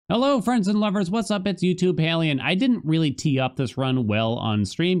Hello friends and lovers, what's up? It's YouTube Haelian. I didn't really tee up this run well on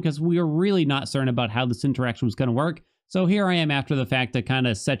stream because we were really not certain about how this interaction was going to work. So here I am after the fact to kind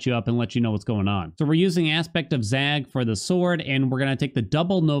of set you up and let you know what's going on. So we're using Aspect of Zag for the sword, and we're going to take the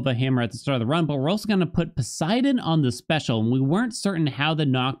double Nova hammer at the start of the run, but we're also going to put Poseidon on the special, and we weren't certain how the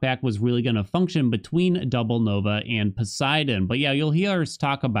knockback was really going to function between double Nova and Poseidon. But yeah, you'll hear us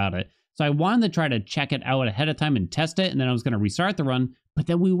talk about it. So I wanted to try to check it out ahead of time and test it, and then I was going to restart the run, but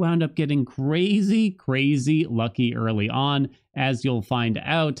then we wound up getting crazy lucky early on, as you'll find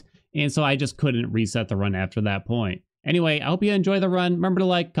out, and so I just couldn't reset the run after that point. Anyway, I hope you enjoy the run. Remember to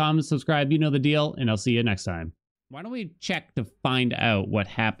like, comment, subscribe, you know the deal, and I'll see you next time. Why don't we check to find out what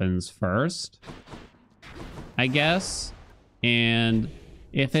happens first, I guess, and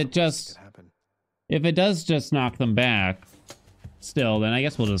if it does just knock them back, still, then I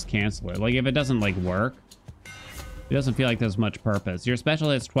guess we'll just cancel it. Like, if it doesn't, like, work, it doesn't feel like there's much purpose. Your special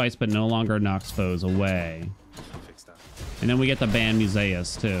hits twice, but no longer knocks foes away. And then we get the ban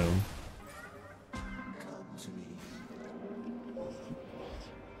Musaeus, too.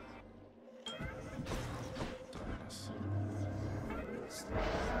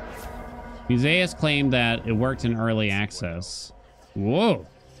 Musaeus claimed that it worked in early access. Whoa!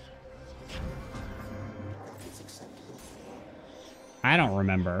 I don't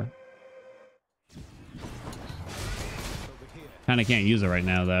remember. Kinda can't use it right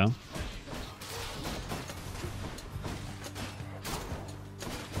now, though.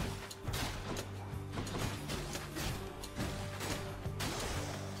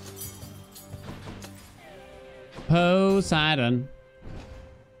 Poseidon.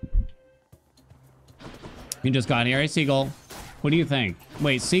 You just got here. Hey, Seagull. What do you think?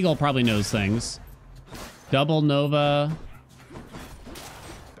 Wait, Seagull probably knows things. Double Nova...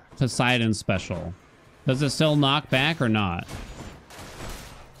 Poseidon special. Does it still knock back or not?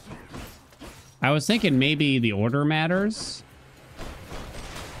 I was thinking maybe the order matters.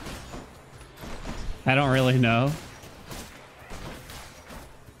 I don't really know.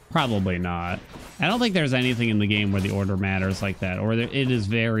 Probably not. I don't think there's anything in the game where the order matters like that, or it is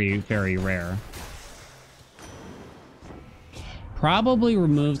very, very rare. Probably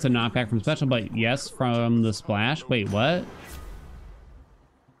removes the knockback from special, but yes, from the splash. Wait, what?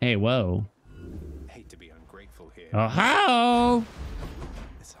 Hey, whoa. Hate to be ungrateful here. Oh, how?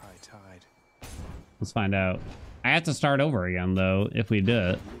 It's high tide. Let's find out. I have to start over again, though, if we do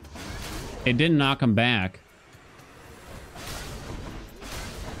it. It didn't knock him back.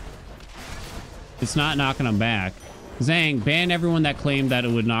 It's not knocking him back. Zang, ban everyone that claimed that it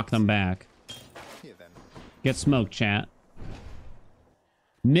would knock them back. Here then. Get smoked, chat.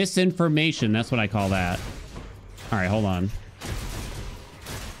 Misinformation, that's what I call that. All right, hold on.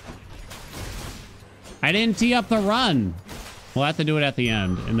 I didn't tee up the run. We'll have to do it at the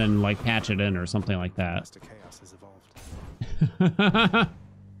end and then like patch it in or something like that. Master Chaos has evolved.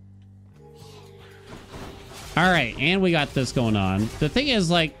 All right, and we got this going on. The thing is,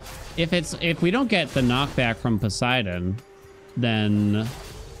 like, if we don't get the knockback from Poseidon, then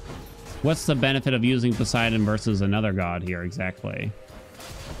what's the benefit of using Poseidon versus another god here exactly?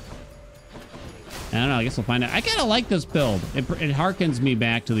 I don't know. I guess we'll find out. I kind of like this build. It harkens me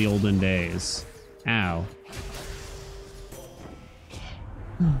back to the olden days. Ow.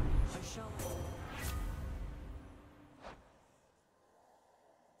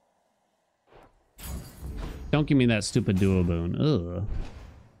 Don't give me that stupid duo boon. Ugh.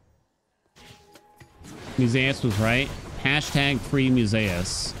 Musaeus was right. Hashtag free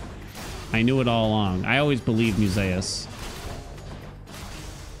Musaeus. I knew it all along. I always believed Musaeus.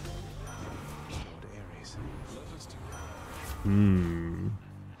 Hmm.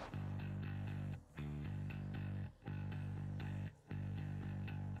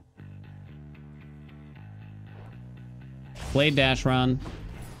 Blade dash run.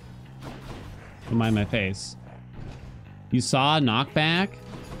 Don't mind my face. You saw a knockback?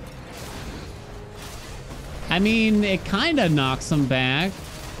 I mean, it kind of knocks him back.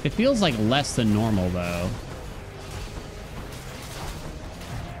 It feels like less than normal, though.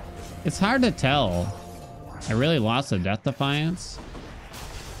 It's hard to tell. I really lost a Death Defiance.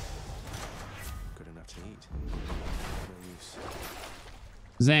 Good enough to eat.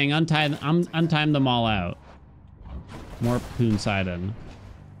 Zang, untime them all out. More Poseidon.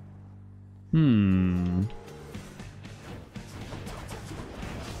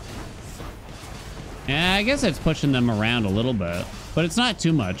 Yeah, I guess it's pushing them around a little bit, but it's not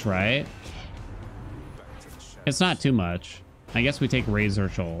too much, right? It's not too much. I guess we take Razor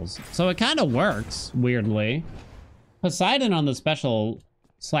Shoals. So it kind of works, weirdly. Poseidon on the special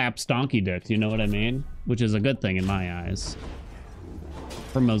slaps donkey dick, you know what I mean? Which is a good thing in my eyes.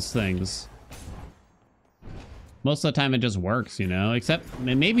 for most things. Most of the time it just works, you know? Except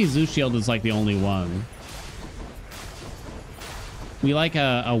maybe Zeus Shield is like the only one. We like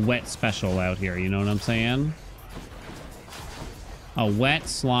a wet special out here, you know what I'm saying? A wet,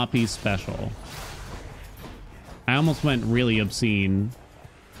 sloppy special. I almost went really obscene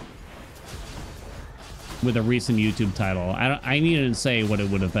with a recent YouTube title. I needed to say what it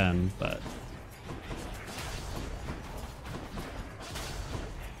would have been, but...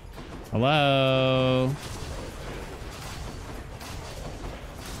 Hello?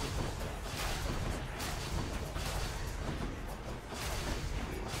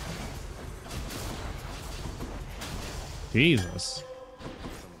 Jesus.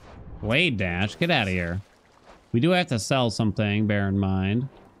 Blade dash, get out of here. We do have to sell something, bear in mind.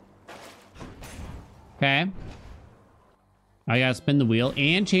 Okay. I gotta spin the wheel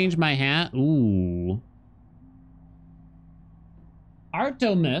and change my hat. Ooh.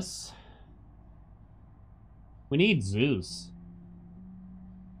 Artemis. We need Zeus.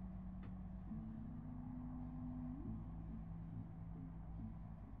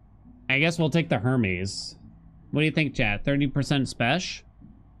 I guess we'll take the Hermes. What do you think, chat? 30% special?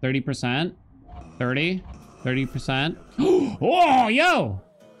 30%? 30? 30%? Oh, yo!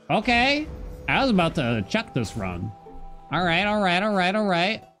 Okay. I was about to chuck this run. All right, all right, all right, all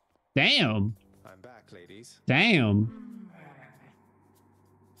right. Damn. I'm back, ladies. Damn.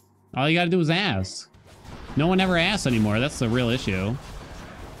 All you gotta do is ask. No one ever asks anymore. That's the real issue.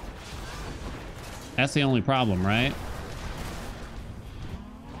 That's the only problem, right?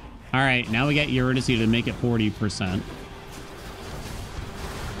 All right, now we got Eurydice to make it 40%.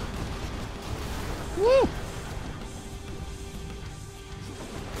 Woo!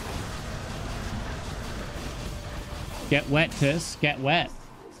 Get wet, Tis. Get wet.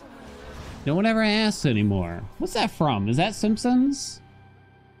 No one ever asks anymore. What's that from? Is that Simpsons? Is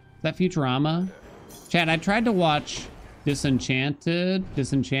that Futurama? Chat, I tried to watch Disenchantment?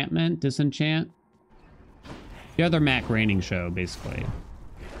 The other Matt Groening show, basically.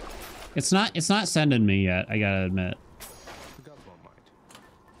 It's not sending me yet, I gotta admit. The gods won't mind.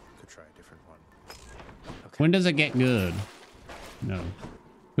 Could try a different one. Okay. When does it get good? No.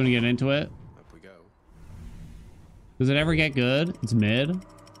 Gonna get into it? Up we go. Does it ever get good? It's mid.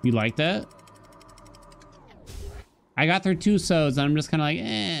 You like that? I got through 2 sods and I'm just kind of like,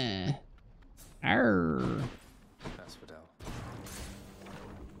 eh. Arr. Asphodel.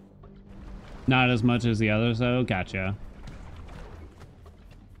 Not as much as the others though. Gotcha.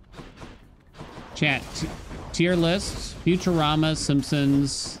 Chat, tier lists, Futurama,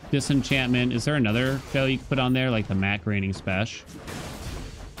 Simpsons, Disenchantment. Is there another show you could put on there, like the Matt Groening special?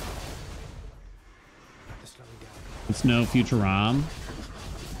 It's no Futurama.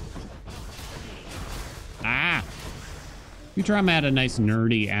 Ah! Futurama had a nice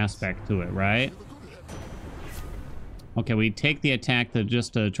nerdy aspect to it, right? Okay, we take the attack to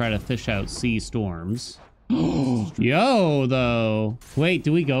try to fish out sea storms. Yo, though. Wait,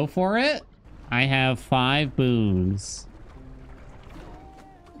 do we go for it? I have 5 boons.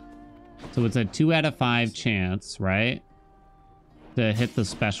 So it's a 2 out of 5 chance, right? To hit the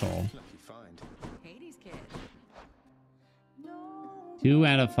special. Lucky find. 2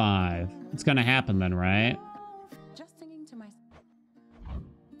 out of 5. It's gonna happen then, right? Just singing to myself.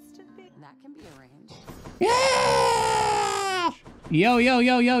 That can be arranged. Yeah! Yo, yo,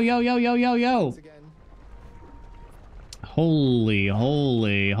 yo, yo, yo, yo, yo, yo, yo. Again. Holy,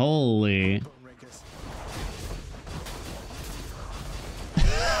 holy, holy. Bone rakers.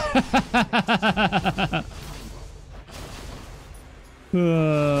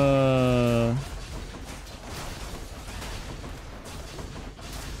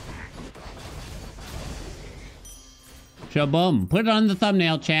 Shaboom. Put it on the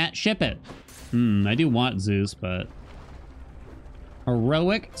thumbnail, chat. Ship it. I do want Zeus, but...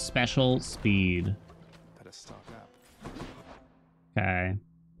 Heroic special speed. Better stock up. Okay.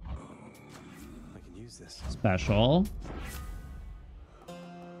 I can use this. Special.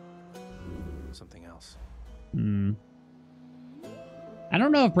 Something else. I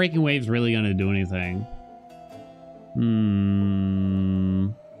don't know if Breaking Wave's really gonna do anything.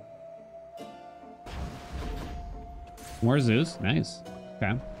 More Zeus. Nice.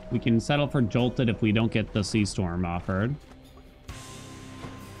 Okay. We can settle for Jolted if we don't get the Sea Storm offered.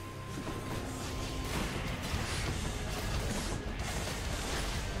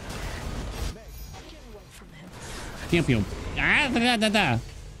 Pew pew. Ah, da, da, da.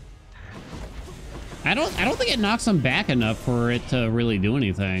 I don't think it knocks him back enough for it to really do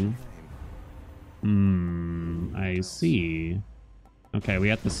anything. I see. Okay, we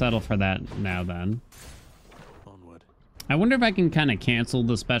have to settle for that now then. Onward. I wonder if I can kind of cancel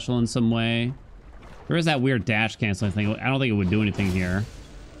the special in some way. There is that weird dash canceling thing. I don't think it would do anything here.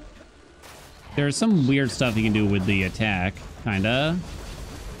 There's some weird stuff you can do with the attack, kinda.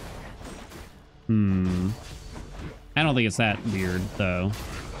 I don't think it's that weird, though.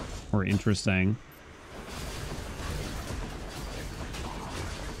 Or interesting.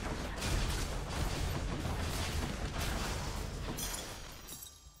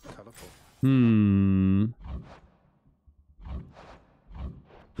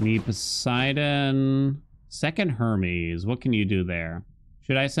 Need Poseidon. Second Hermes. What can you do there?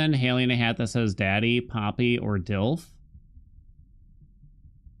 Should I send Haelian a hat that says Daddy, Poppy, or Dilf?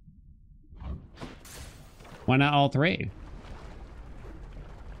 Why not all three?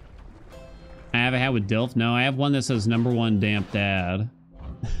 I have a hat with Dilf? No, I have one that says #1 Damp Dad.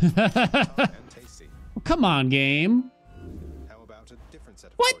 And tasty. Well, come on, game. How about a different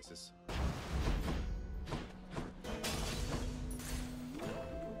set of What? choices?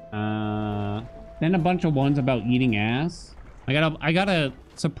 Then a bunch of ones about eating ass. I got a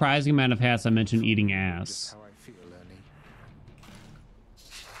surprising amount of hats that mention eating ass. Just how I feel, Ernie.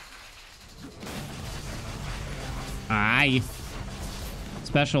 Aye.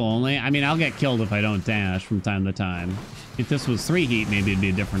 Special only? I mean, I'll get killed if I don't dash from time to time. If this was 3 heat, maybe it'd be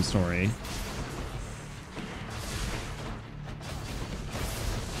a different story.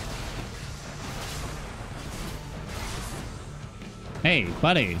 Hey,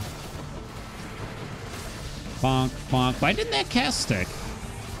 buddy. Bonk, bonk. Why didn't that cast stick?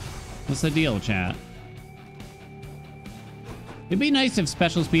 What's the deal, chat? It'd be nice if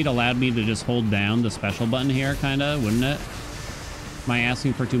special speed allowed me to just hold down the special button here, kinda, wouldn't it? Am I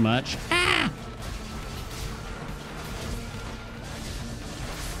asking for too much? Ah!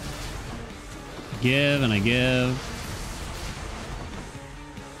 Give and I give.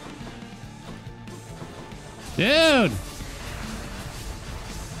 Dude!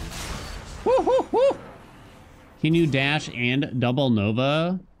 Woo, woo, woo! Can you dash and double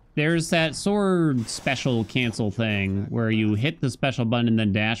Nova? There's that sword special cancel thing where you hit the special button and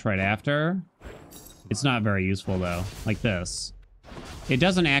then dash right after. It's not very useful though, like this. It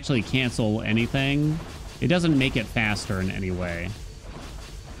doesn't actually cancel anything. It doesn't make it faster in any way.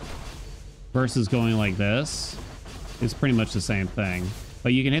 Versus going like this, it's pretty much the same thing.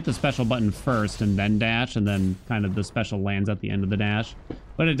 But you can hit the special button first and then dash, and then kind of the special lands at the end of the dash.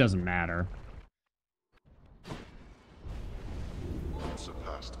 But it doesn't matter.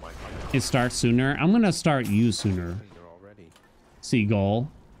 It starts sooner. I'm gonna start you sooner. Seagull.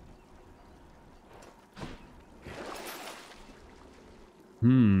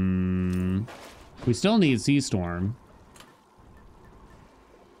 We still need Sea Storm.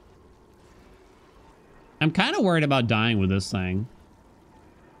 I'm kind of worried about dying with this thing.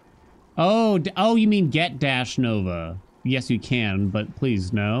 Oh, oh, you mean get Dash Nova. Yes, you can, but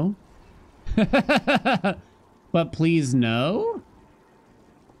please no. But please no?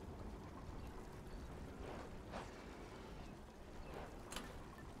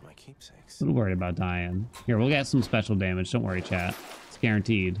 My keepsakes. A little worried about dying. Here, we'll get some special damage. Don't worry, chat. It's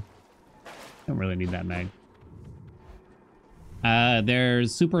guaranteed. Don't really need that mag.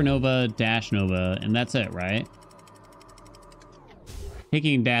 There's Supernova, Dash Nova, and that's it, right?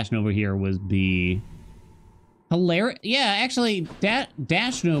 Taking Dash Nova here would be hilarious. Yeah, actually,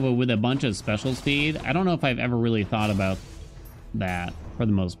 Dash Nova with a bunch of special speed. I don't know if I've ever really thought about that for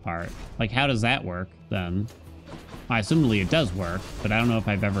the most part. Like, how does that work then? Assumably it does work, but I don't know if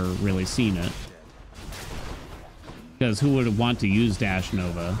I've ever really seen it. Because who would want to use Dash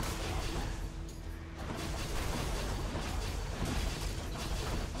Nova?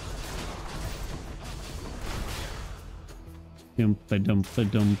 We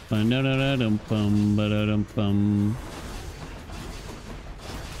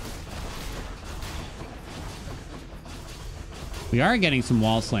are getting some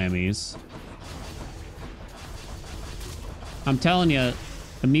wall slammies. I'm telling you,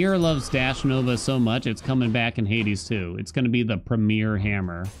 Amir loves Dash Nova so much, it's coming back in Hades too. It's going to be the premier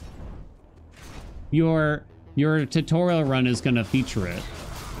hammer. Your tutorial run is going to feature it.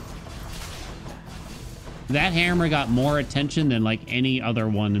 That hammer got more attention than like any other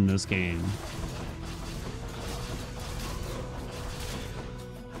one in this game.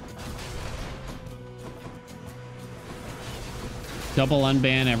 Double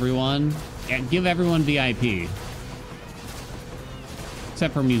unban everyone. And give everyone VIP.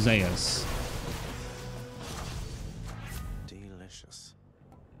 Except for Museus. Delicious.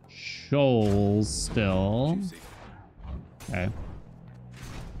 Shoals still. Okay.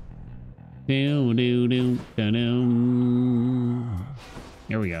 Do, do, do, do, do.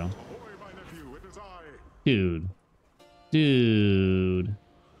 Here we go. Dude. Dude.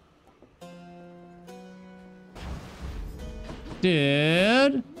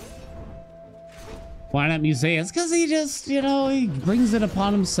 Dude. Why not you say it's because he just, you know, he brings it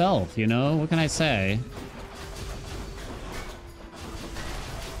upon himself, you know? What can I say?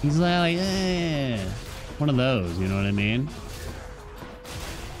 He's like, eh. One of those, you know what I mean?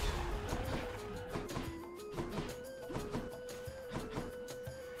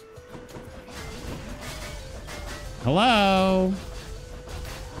 Hello?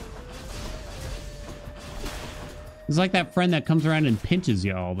 He's like that friend that comes around and pinches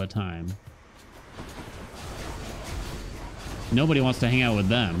you all the time. Nobody wants to hang out with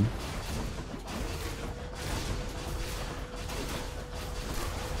them.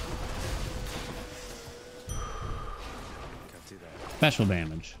 Special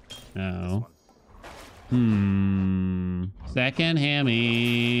damage. No. Second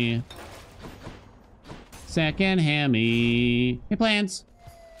hammy. Second hammy. Hey, plants.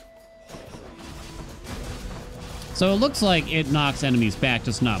 So it looks like it knocks enemies back,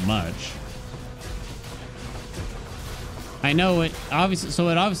 just not much. I know it obviously, so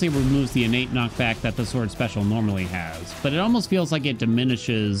it obviously removes the innate knockback that the sword special normally has, but it almost feels like it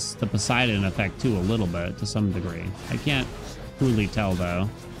diminishes the Poseidon effect too a little bit to some degree. I can't truly tell though.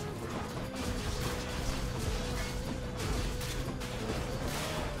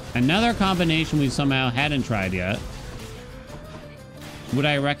 Another combination we somehow hadn't tried yet. Would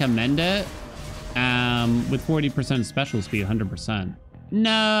I recommend it? With 40% special speed, 100%.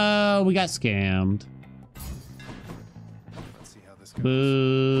 No, we got scammed.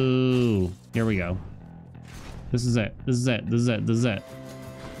 Boo. Here we go. This is it. This is it. This is it. This is it.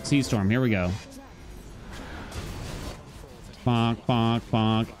 Sea Storm. Here we go. Bonk, bonk,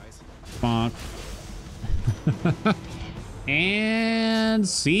 bonk. Bonk. And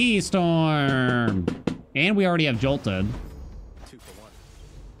Sea Storm. And we already have Jolted. 2 for 1.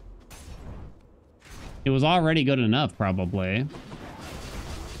 It was already good enough, probably.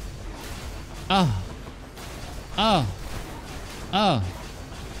 Oh. Oh. Oh.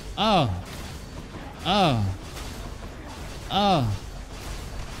 Oh. Oh. Oh.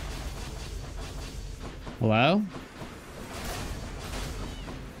 Hello?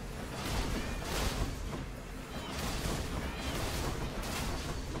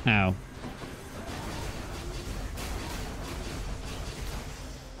 Ow.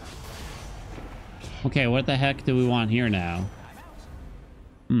 Okay, what the heck do we want here now?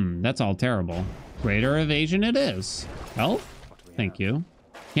 That's all terrible. Greater evasion it is. Health? Thank you.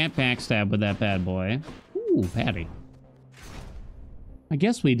 Can't backstab with that bad boy. Ooh, Patty. I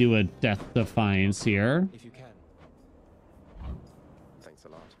guess we do a Death Defiance here. If you can. Thanks a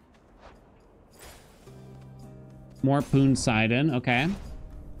lot. More Poseidon, okay.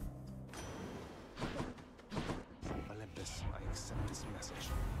 Olympus, I accept this message.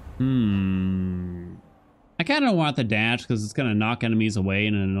 I kind of want the dash because it's going to knock enemies away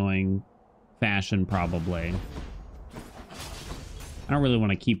in an annoying fashion, probably. I don't really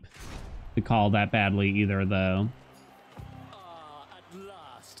want to keep the call that badly either, though. At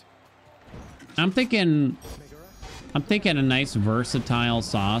last. I'm thinking a nice versatile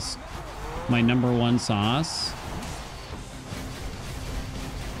sauce. My #1 sauce.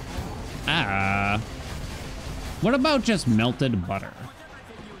 What about just melted butter?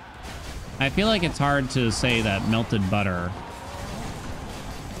 I feel like it's hard to say that melted butter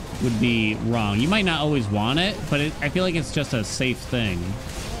would be wrong. You might not always want it, but I feel like it's just a safe thing.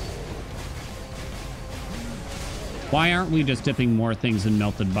 Why aren't we just dipping more things in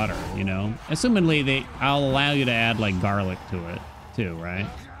melted butter, you know? Assumingly, I'll allow you to add, like, garlic to it, too, right?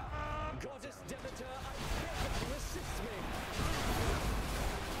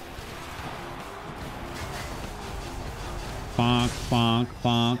 Bonk, bonk,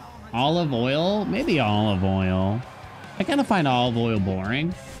 bonk. Olive oil? Maybe olive oil. I kind of find olive oil boring.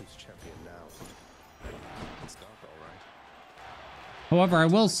 Who's champion now? It's dark, all right. However, I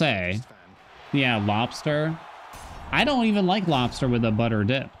will say, Fan. yeah, lobster. I don't even like lobster with a butter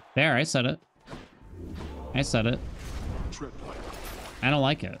dip. There, I said it. I said it. I don't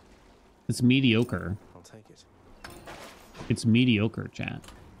like it. It's mediocre. I'll take it. It's mediocre, chat.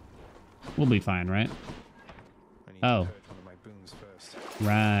 We'll be fine, right? I need Oh. to purge one of my boons first.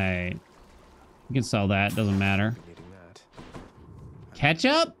 Right. You can sell that, doesn't matter. Needing that.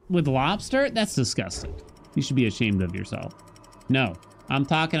 Ketchup with lobster? That's disgusting. You should be ashamed of yourself. No, I'm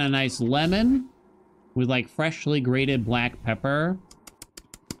talking a nice lemon with like freshly grated black pepper.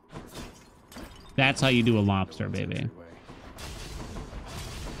 That's how you do a lobster, baby. Anyway.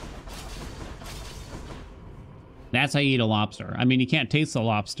 That's how you eat a lobster. I mean, you can't taste the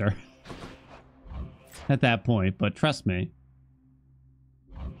lobster. at that point, but trust me.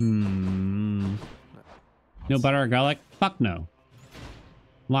 No butter or garlic? Fuck no.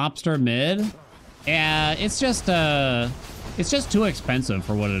 Lobster mid? Yeah, it's just too expensive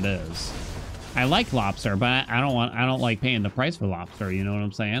for what it is. I like lobster, but I don't like paying the price for lobster, you know what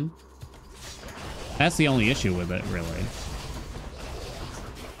I'm saying? That's the only issue with it, really.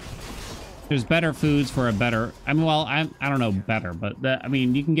 There's better foods for a better, I mean, well, I don't know better, but I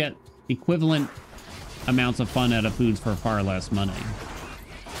mean, you can get equivalent amounts of fun out of foods for far less money.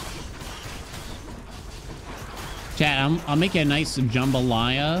 Chat, I'll make you a nice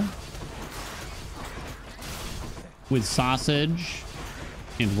jambalaya with sausage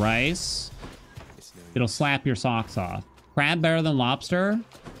and rice. It'll slap your socks off. Crab better than lobster?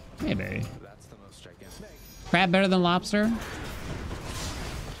 Maybe. Crab better than lobster?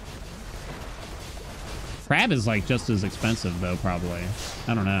 Crab is like just as expensive though, probably.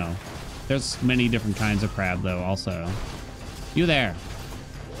 I don't know. There's many different kinds of crab though, also. You there.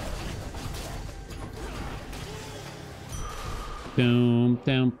 Doom,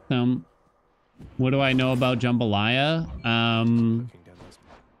 doom, doom. What do I know about jambalaya?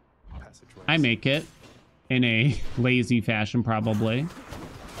 I make it in a lazy fashion, probably.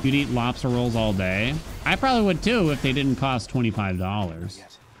 You'd eat lobster rolls all day. I probably would too if they didn't cost $25.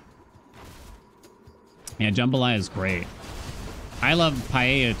 Yeah, jambalaya is great. I love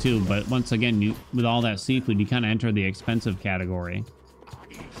paella too, but once again, with all that seafood, you kind of enter the expensive category.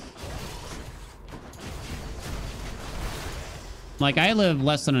 Like, I live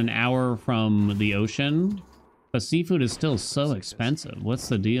less than an hour from the ocean, but seafood is still so expensive. What's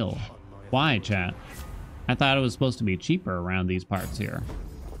the deal? Why, chat? I thought it was supposed to be cheaper around these parts here.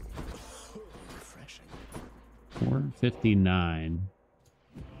 $4.59.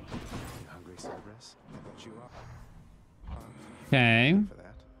 Okay.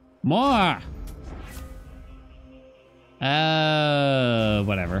 More!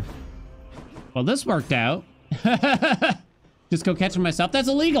 Whatever. Well, this worked out. Just go catch them myself. That's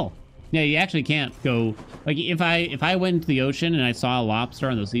illegal. Yeah, you actually can't go. Like, if I went into the ocean and I saw a lobster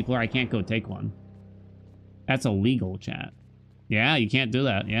on the seafloor, I can't go take one. That's illegal, chat. Yeah, you can't do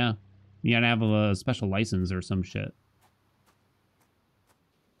that. Yeah, you gotta have a special license or some shit.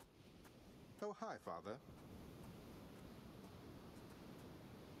 Oh, hi, Father.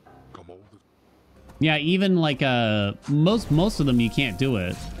 Come over. Yeah, even like most of them you can't do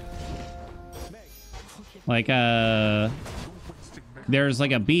it. Like there's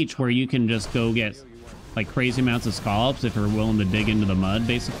like a beach where you can just go get like crazy amounts of scallops if you're willing to dig into the mud,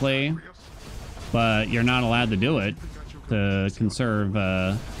 basically. But you're not allowed to do it to conserve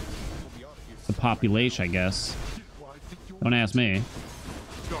the population, I guess. Don't ask me.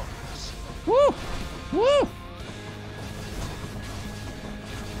 Woo! Woo!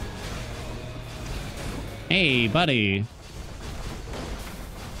 Hey, buddy.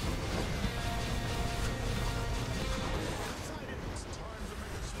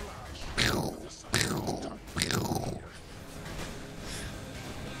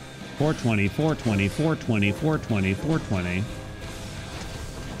 $4.20, $4.20, $4.20, $4.20, $4.20.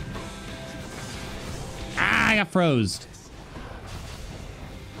 Ah, I got froze.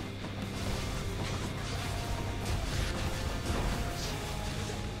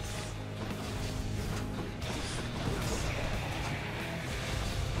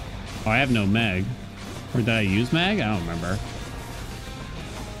 Oh, I have no mag. Or did I use mag? I don't remember.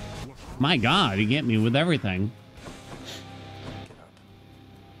 My God, you get me with everything.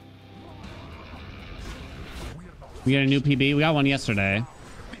 We got a new PB. We got one yesterday.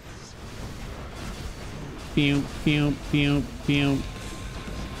 Pew, pew, pew, pew.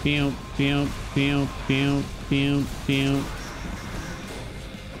 Pew, pew, pew, pew, pew, pew.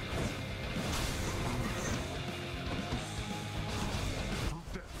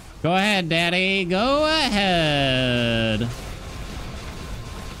 Go ahead, Daddy. Go ahead.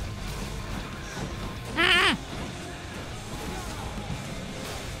 Ah!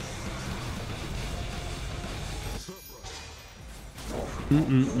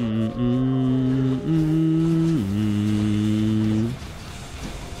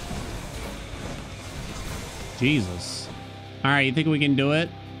 Jesus. All right, you think we can do it?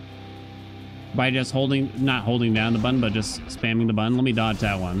 By just not holding down the button, but just spamming the button? Let me dodge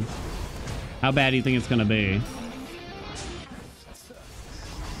that one. How bad do you think it's gonna be?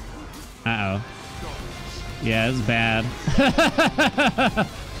 Uh-oh. Yeah, it's bad.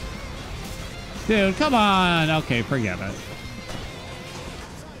 Dude, come on. Okay, forget it.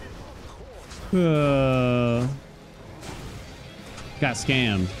 Got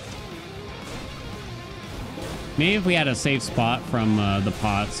scammed. Maybe if we had a safe spot from the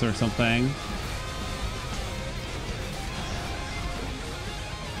pots or something.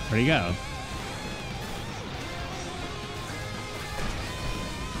 Where'd he go?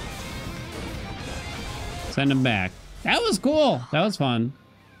 Send him back. That was cool. That was fun.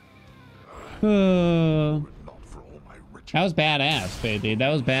 That was badass, baby. That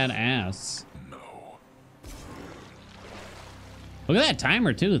was badass. Look at that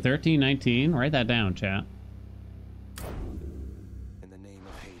timer, too. 13:19. Write that down, chat. In the name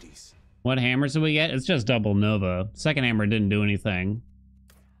of Hades. What hammers do we get? It's just double Nova. Second hammer didn't do anything.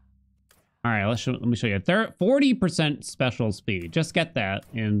 All right, let me show you. 40% special speed. Just get that,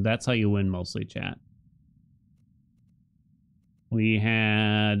 and that's how you win mostly, chat. We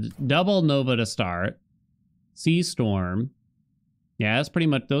had double Nova to start. Sea Storm. Yeah, that's pretty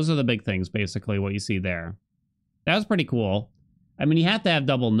much, those are the big things, basically, what you see there. That was pretty cool. I mean, you have to have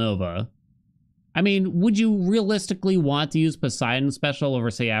double Nova. I mean, would you realistically want to use Poseidon special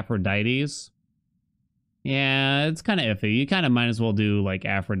over, say, Aphrodite's? Yeah, it's kind of iffy. You kind of might as well do, like,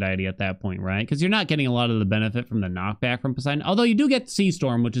 Aphrodite at that point, right? Because you're not getting a lot of the benefit from the knockback from Poseidon. Although you do get Sea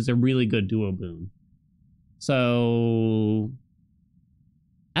Storm, which is a really good duo boon. So...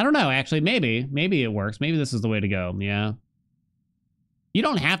 I don't know, actually. Maybe it works. Maybe this is the way to go. Yeah. You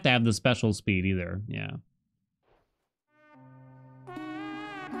don't have to have the special speed either. Yeah.